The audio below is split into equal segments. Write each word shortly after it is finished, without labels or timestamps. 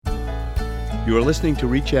You are listening to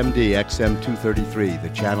ReachMD XM233,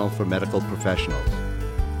 the channel for medical professionals.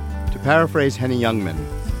 To paraphrase Henny Youngman,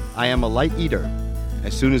 I am a light eater.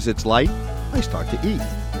 As soon as it's light, I start to eat.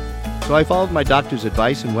 So I followed my doctor's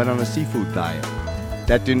advice and went on a seafood diet.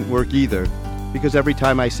 That didn't work either, because every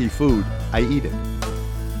time I see food, I eat it.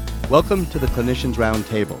 Welcome to the Clinicians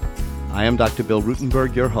Roundtable. I am Dr. Bill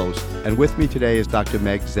Rutenberg, your host, and with me today is Dr.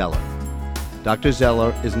 Meg Zeller. Dr.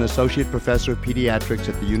 Zeller is an associate professor of pediatrics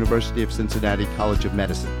at the University of Cincinnati College of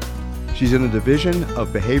Medicine. She's in the Division of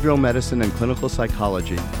Behavioral Medicine and Clinical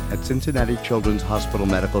Psychology at Cincinnati Children's Hospital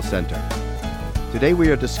Medical Center. Today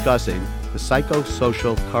we are discussing the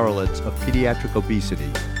psychosocial correlates of pediatric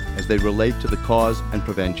obesity as they relate to the cause and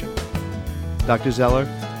prevention. Dr. Zeller,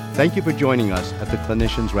 thank you for joining us at the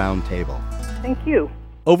Clinicians Roundtable. Thank you.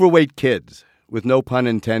 Overweight kids, with no pun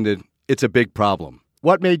intended, it's a big problem.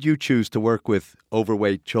 What made you choose to work with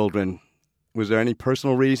overweight children? Was there any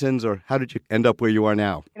personal reasons, or how did you end up where you are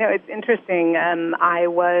now? You know, it's interesting. I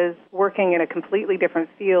was working in a completely different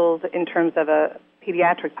field in terms of a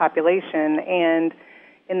pediatric population, and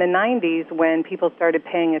in the 90s, when people started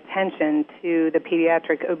paying attention to the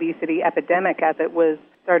pediatric obesity epidemic as it was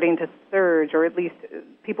starting to surge, or at least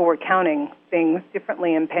people were counting things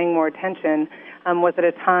differently and paying more attention, was at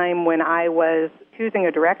a time when I was choosing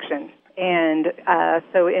a direction. And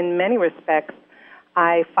so in many respects,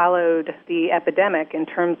 I followed the epidemic in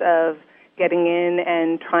terms of getting in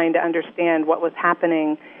and trying to understand what was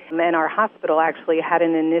happening. And our hospital actually had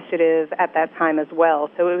an initiative at that time as well.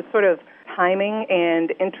 So it was sort of timing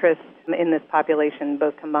and interest in this population,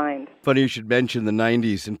 both combined. Funny you should mention the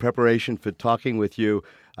 90s. In preparation for talking with you,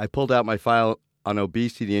 I pulled out my file on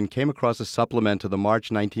obesity and came across a supplement to the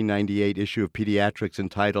March 1998 issue of Pediatrics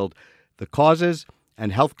entitled The Causes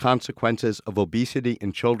and Health Consequences of Obesity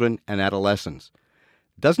in Children and Adolescents.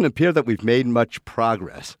 It doesn't appear that we've made much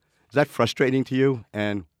progress. Is that frustrating to you?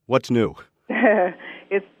 And what's new?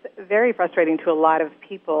 It's very frustrating to a lot of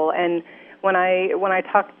people. And when I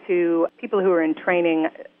talk to people who are in training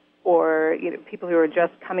or people who are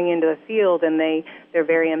just coming into the field and they're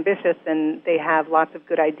very ambitious and they have lots of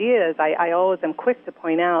good ideas, I always am quick to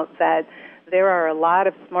point out that there are a lot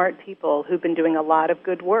of smart people who've been doing a lot of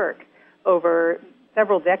good work over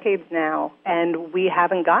several decades now, and we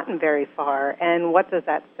haven't gotten very far. And what does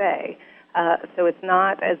that say? So it's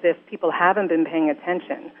not as if people haven't been paying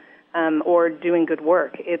attention or doing good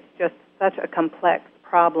work. It's just such a complex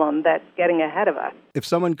problem that's getting ahead of us. If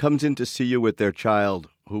someone comes in to see you with their child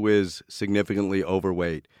who is significantly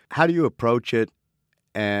overweight, how do you approach it,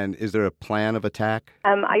 and is there a plan of attack?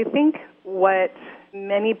 I think what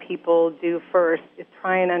many people do first is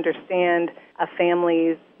try and understand a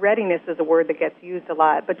family's readiness is a word that gets used a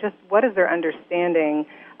lot, but just what is their understanding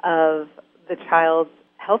of the child's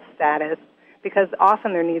health status, because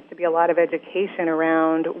often there needs to be a lot of education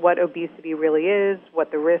around what obesity really is,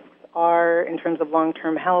 what the risks are in terms of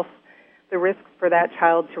long-term health, the risks for that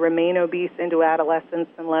child to remain obese into adolescence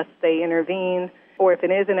unless they intervene, or if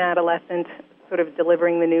it is an adolescent, sort of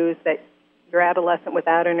delivering the news that your adolescent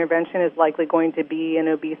without intervention is likely going to be an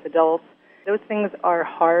obese adult. Those things are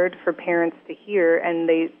hard for parents to hear, and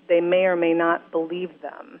they may or may not believe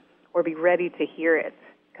them or be ready to hear it,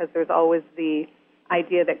 because there's always the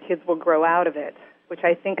idea that kids will grow out of it, which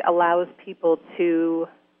I think allows people to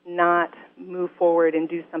not move forward and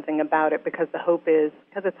do something about it, because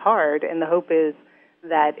it's hard, and the hope is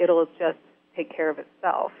that it'll just take care of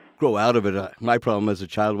itself. Grow out of it. My problem as a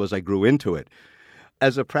child was I grew into it.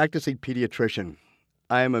 As a practicing pediatrician,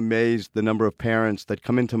 I am amazed the number of parents that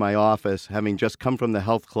come into my office having just come from the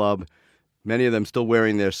health club, many of them still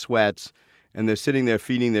wearing their sweats, and they're sitting there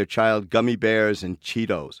feeding their child gummy bears and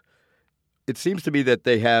Cheetos. It seems to me that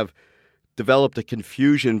they have developed a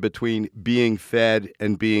confusion between being fed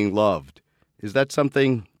and being loved. Is that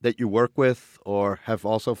something that you work with or have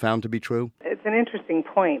also found to be true? It's an interesting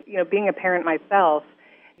point. Being a parent myself,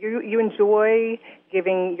 you enjoy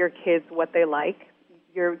giving your kids what they like.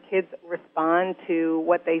 Your kids respond to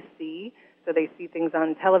what they see. So they see things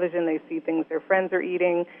on television, they see things their friends are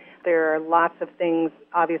eating. There are lots of things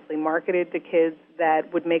obviously marketed to kids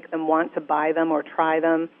that would make them want to buy them or try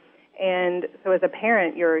them. And so as a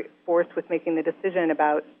parent, you're forced with making the decision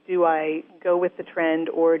about, do I go with the trend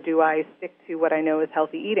or do I stick to what I know is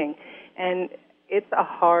healthy eating? And it's a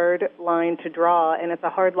hard line to draw, and it's a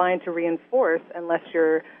hard line to reinforce unless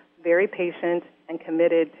you're very patient and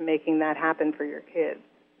committed to making that happen for your kids.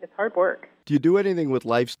 It's hard work. Do you do anything with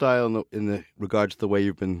lifestyle in the regards to the way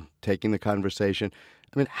you've been taking the conversation?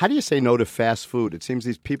 I mean, how do you say no to fast food? It seems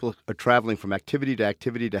these people are traveling from activity to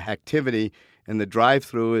activity to activity, and the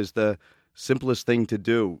drive-through is the simplest thing to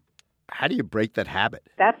do. How do you break that habit?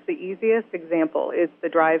 That's the easiest example is the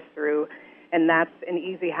drive-through, and that's an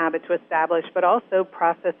easy habit to establish, but also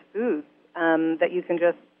processed foods that you can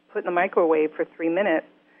just put in the microwave for 3 minutes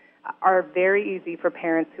are very easy for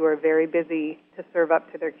parents who are very busy to serve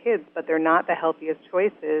up to their kids, but they're not the healthiest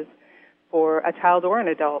choices for a child or an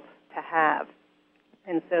adult to have.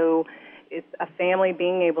 And so it's a family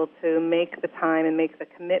being able to make the time and make the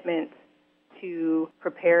commitment to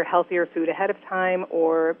prepare healthier food ahead of time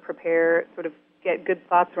or get good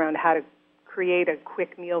thoughts around how to create a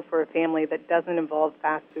quick meal for a family that doesn't involve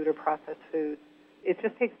fast food or processed foods. It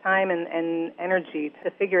just takes time and energy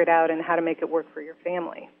to figure it out and how to make it work for your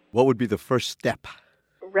family. What would be the first step?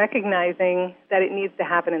 Recognizing that it needs to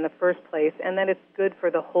happen in the first place and that it's good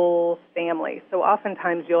for the whole family. So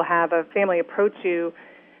oftentimes you'll have a family approach you,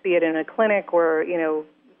 be it in a clinic or,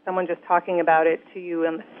 someone just talking about it to you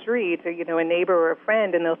on the street or, a neighbor or a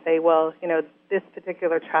friend, and they'll say, well, this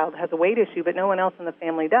particular child has a weight issue, but no one else in the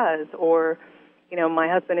family does. Or, my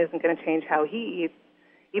husband isn't going to change how he eats,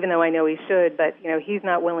 even though I know he should, but, he's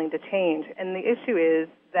not willing to change. And the issue is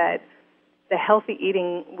that the healthy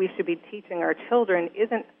eating we should be teaching our children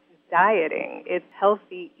isn't dieting, it's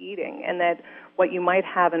healthy eating, and that what you might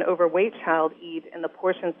have an overweight child eat and the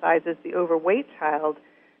portion sizes the overweight child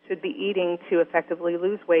should be eating to effectively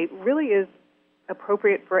lose weight really is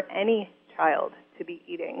appropriate for any child to be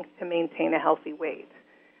eating to maintain a healthy weight.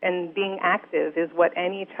 And being active is what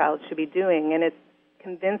any child should be doing, and it's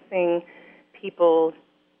convincing people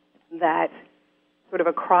that sort of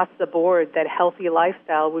across the board that healthy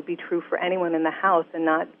lifestyle would be true for anyone in the house and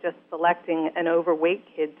not just selecting an overweight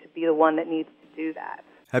kid to be the one that needs to do that.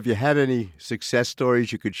 Have you had any success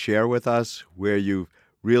stories you could share with us where you've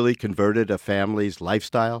really converted a family's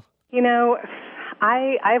lifestyle?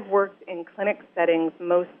 I've worked in clinic settings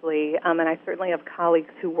mostly, and I certainly have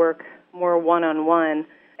colleagues who work more one-on-one.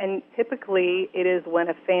 And typically it is when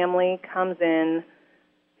a family comes in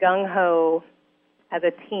gung-ho as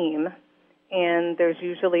a team, and there's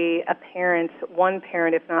usually one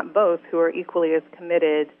parent, if not both, who are equally as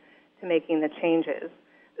committed to making the changes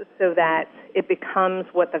so that it becomes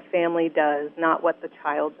what the family does, not what the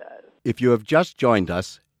child does. If you have just joined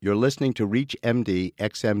us, you're listening to ReachMD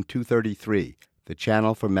XM233, the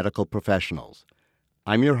channel for medical professionals.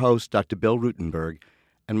 I'm your host, Dr. Bill Rutenberg,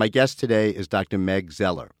 and my guest today is Dr. Meg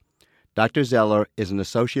Zeller. Dr. Zeller is an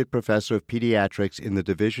associate professor of pediatrics in the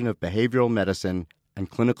Division of Behavioral Medicine and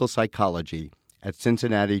Clinical Psychology at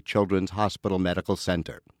Cincinnati Children's Hospital Medical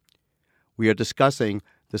Center. We are discussing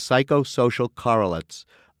the psychosocial correlates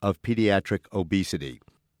of pediatric obesity.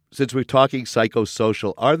 Since we're talking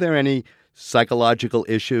psychosocial, are there any psychological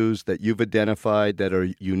issues that you've identified that are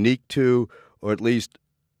unique to, or at least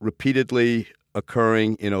repeatedly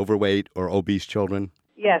occurring in overweight or obese children?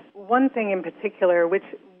 Yes. One thing in particular, which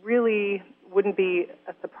really wouldn't be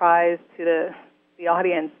a surprise to the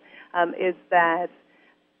audience, is that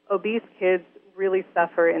obese kids really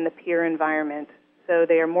suffer in the peer environment. So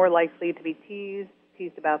they are more likely to be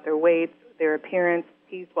teased about their weight, their appearance,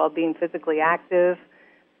 teased while being physically active.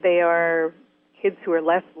 They are kids who are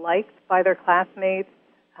less liked by their classmates.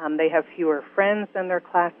 They have fewer friends than their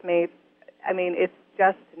classmates. I mean, it's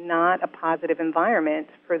just not a positive environment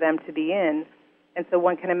for them to be in. And so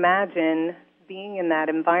one can imagine being in that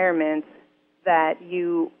environment that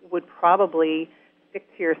you would probably stick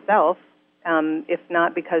to yourself. If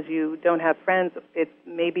not because you don't have friends, it's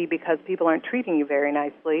maybe because people aren't treating you very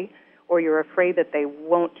nicely, or you're afraid that they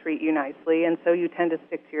won't treat you nicely, and so you tend to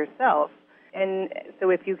stick to yourself. And so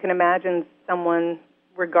if you can imagine someone,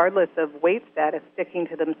 regardless of weight status, sticking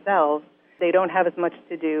to themselves, they don't have as much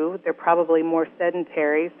to do. They're probably more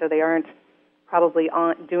sedentary, so they aren't probably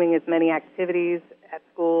doing as many activities at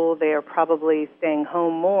school. They are probably staying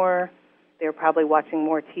home more. They're probably watching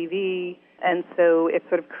more TV. And so it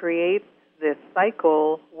sort of creates this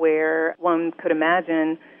cycle where one could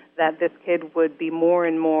imagine that this kid would be more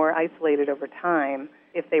and more isolated over time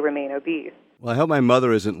if they remain obese. Well, I hope my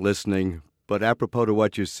mother isn't listening, but apropos to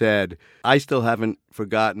what you said, I still haven't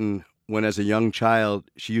forgotten when as a young child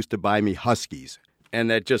she used to buy me Huskies, and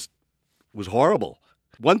that just was horrible.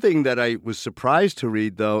 One thing that I was surprised to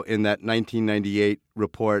read, though, in that 1998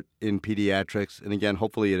 report in Pediatrics, and again,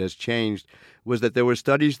 hopefully it has changed, was that there were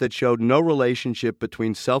studies that showed no relationship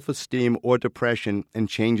between self-esteem or depression and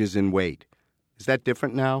changes in weight. Is that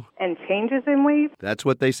different now? And changes in weight? That's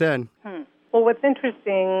what they said. Well, what's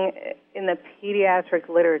interesting in the pediatric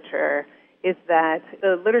literature is that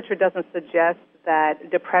the literature doesn't suggest that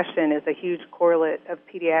depression is a huge correlate of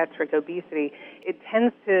pediatric obesity. It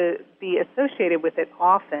tends to be associated with it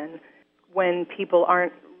often when people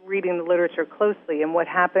aren't reading the literature closely. And what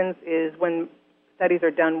happens is when studies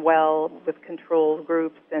are done well with control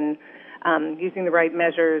groups and using the right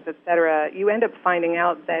measures, et cetera, you end up finding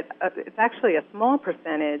out that it's actually a small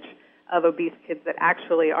percentage of obese kids that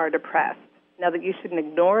actually are depressed. Now, that you shouldn't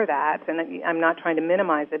ignore that, and I'm not trying to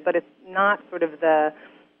minimize it, but it's not sort of the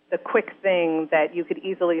quick thing that you could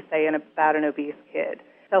easily say about an obese kid.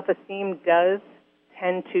 Self-esteem does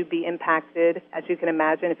tend to be impacted. As you can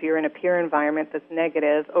imagine, if you're in a peer environment that's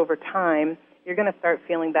negative, over time, you're going to start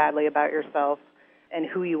feeling badly about yourself and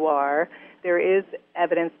who you are. There is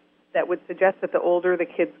evidence that would suggest that the older the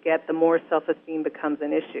kids get, the more self-esteem becomes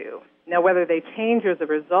an issue. Now, whether they change as a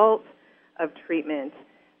result of treatment,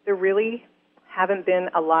 there really haven't been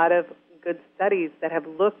a lot of good studies that have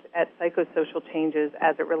looked at psychosocial changes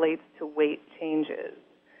as it relates to weight changes.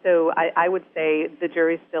 So I would say the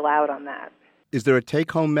jury's still out on that. Is there a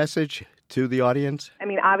take-home message to the audience? I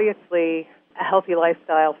mean, obviously, a healthy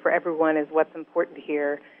lifestyle for everyone is what's important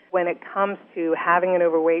here. When it comes to having an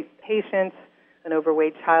overweight patient, an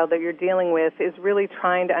overweight child that you're dealing with, is really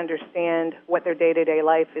trying to understand what their day-to-day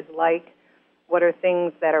life is like, what are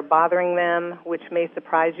things that are bothering them, which may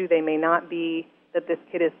surprise you. They may not be that this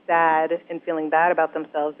kid is sad and feeling bad about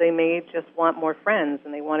themselves. They may just want more friends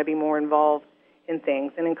and they want to be more involved in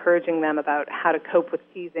things, and encouraging them about how to cope with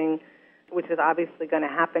teasing, which is obviously going to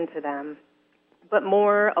happen to them. But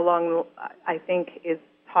more along, I think, is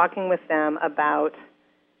talking with them about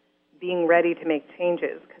being ready to make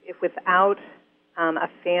changes. If without a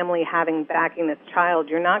family backing this child,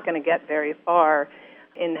 you're not going to get very far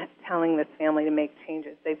in telling this family to make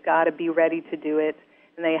changes. They've got to be ready to do it,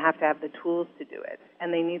 and they have to have the tools to do it,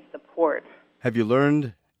 and they need support. Have you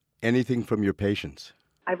learned anything from your patients?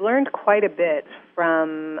 I've learned quite a bit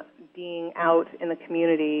from being out in the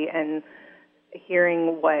community and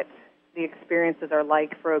hearing what the experiences are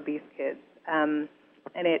like for obese kids. And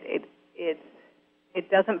it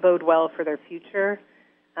doesn't bode well for their future.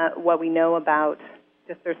 What we know about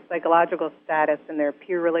just their psychological status and their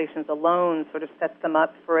peer relations alone sort of sets them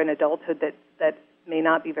up for an adulthood that may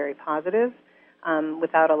not be very positive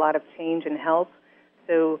without a lot of change and help.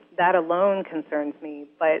 So that alone concerns me.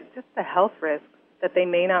 But just the health risks that they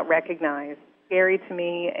may not recognize, scary to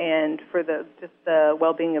me, and for the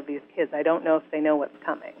well-being of these kids. I don't know if they know what's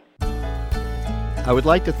coming. I would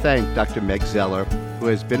like to thank Dr. Meg Zeller, who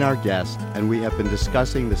has been our guest, and we have been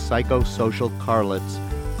discussing the psychosocial correlates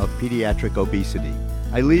of pediatric obesity.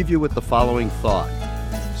 I leave you with the following thought.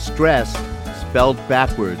 Stress, spelled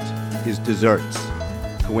backwards, is desserts.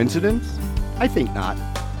 Coincidence? I think not.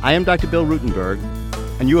 I am Dr. Bill Rutenberg,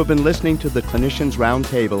 and you have been listening to the Clinicians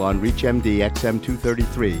Roundtable on ReachMD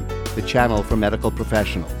XM233, the channel for medical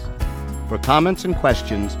professionals. For comments and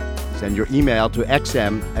questions, send your email to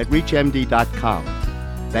xm@reachmd.com.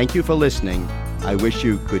 Thank you for listening. I wish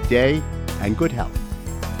you good day and good health.